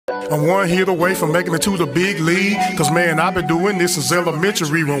I'm one hit away from making it to the big league. Cause man, I've been doing this since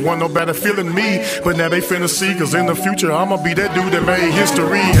elementary when wasn't nobody feeling me. But now they finna see, cause in the future I'ma be that dude that made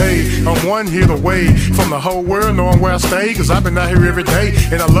history. Hey, I'm one hit away from the whole world knowing where I stay. Cause I've been out here every day,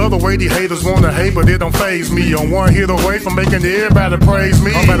 and I love the way these haters wanna hate, but it don't faze me. I'm one hit away from making everybody praise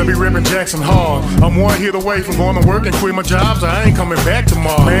me. I'm about to be ripping Jackson hard. I'm one hit away from going to work and quit my jobs. I ain't coming back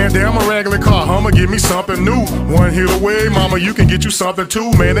tomorrow. Man, damn a regular car, Hummer, give me something new. One hit away, mama, you can get you something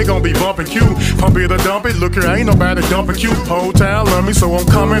too. Man, they gon' be bumping Q. Pump it or dump it, look here, ain't nobody dumping Q. Whole town love me, so I'm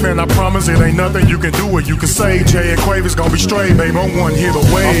coming, and I promise it ain't nothing you can do or you can say. Jay and Quaver's gon' be straight, babe. I'm one hit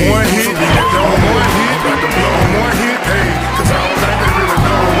away. I'm one hit, I'm one hit, I'm one hit, hey, cause I don't think they really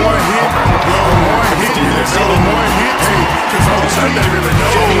know. I'm one hit, I'm one hit, I'm one hit, hey, cause I don't think they really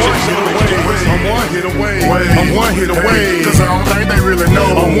know. I'm one hit away, I'm one hit away, cause I don't think they really know.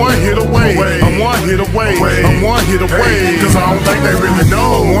 I'm one hit away, I'm one hit away, I'm one hit away, cause I don't think they really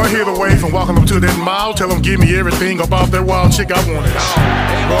know. I'm one hit away from walking up to that mall, tell them give me everything about that wild chick, I want it all.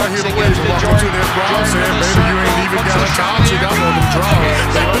 One hit away from walking up to that bra, saying baby you ain't even got a top chick, I want them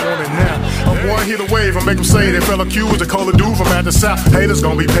draws, baby I want it now. I'm one hit away from make them say that fella Q is a cola dude from out the south. Haters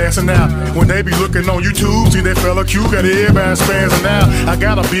gon' be passing out when they be looking on YouTube. See that fella Q got everybody spazzing out. I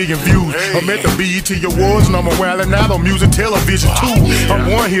got a billion views. I'm at the BET Awards and I'm a wildin' out on music television too.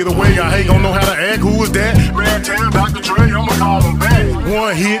 I'm one hit away, I ain't gon' know how to act. Who is that? Man, tell Dr. Dre, I'ma call him back.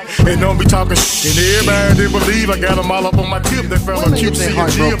 One hit and don't be talking shit. And everybody didn't believe I got them all up on my tip. That fella Q see a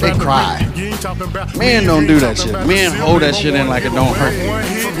G they cry. Men don't do that shit. Men hold that shit in like it don't hurt.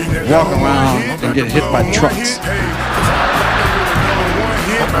 Walk around and get hit by trucks.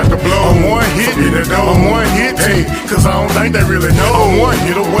 I'm one hit, I'm one hit, hey, cause I don't think they really know. I'm one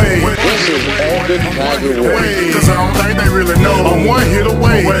hit away. This is Alden Tiger Woods. Cause I don't think they really know. I'm one hit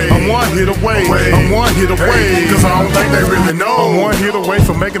away. I'm one hit away. I'm one hit away. Cause I don't think they really know. I'm one hit away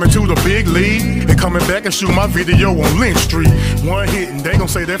from making it to the big league and coming back and shoot my video on Lynch Street. One hit and they gon'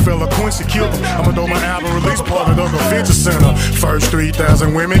 say that fella Quincy killed him. I'ma throw my album release party at the convention center. First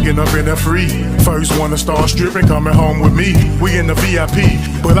 3,000 women getting up in there free. First one to start stripping coming home with me. We in the VIP.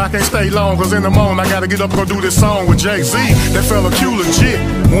 But I can't stay long, cause in the morning I gotta get up and go do this song with Jay-Z. That fella Q legit.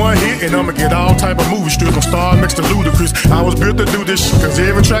 One hit and I'ma get all type of movie strips. I'm starring next to Ludacris. I was built to do this shit, cause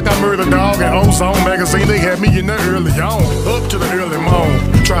every track I murder dog and Ozone magazine, they had me in there early on. Up to the early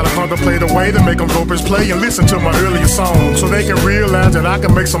morn. Try to contemplate a way to make them go press play and listen to my earlier songs. So they can realize that I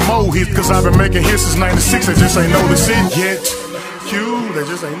can make some more hits, cause I've been making hits since 96. They just ain't noticed it yet. Q, they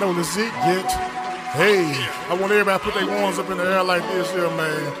just ain't noticed it yet. Hey, I want everybody to put their ones up in the air like this here,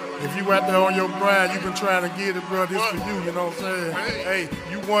 man. If you out there on your grind, you been trying to get it, bro, this for you know what I'm saying? Hey,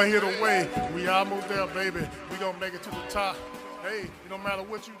 you one hit away. We almost there, baby. We gonna make it to the top. Hey, it don't matter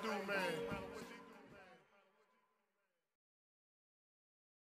what you do, man.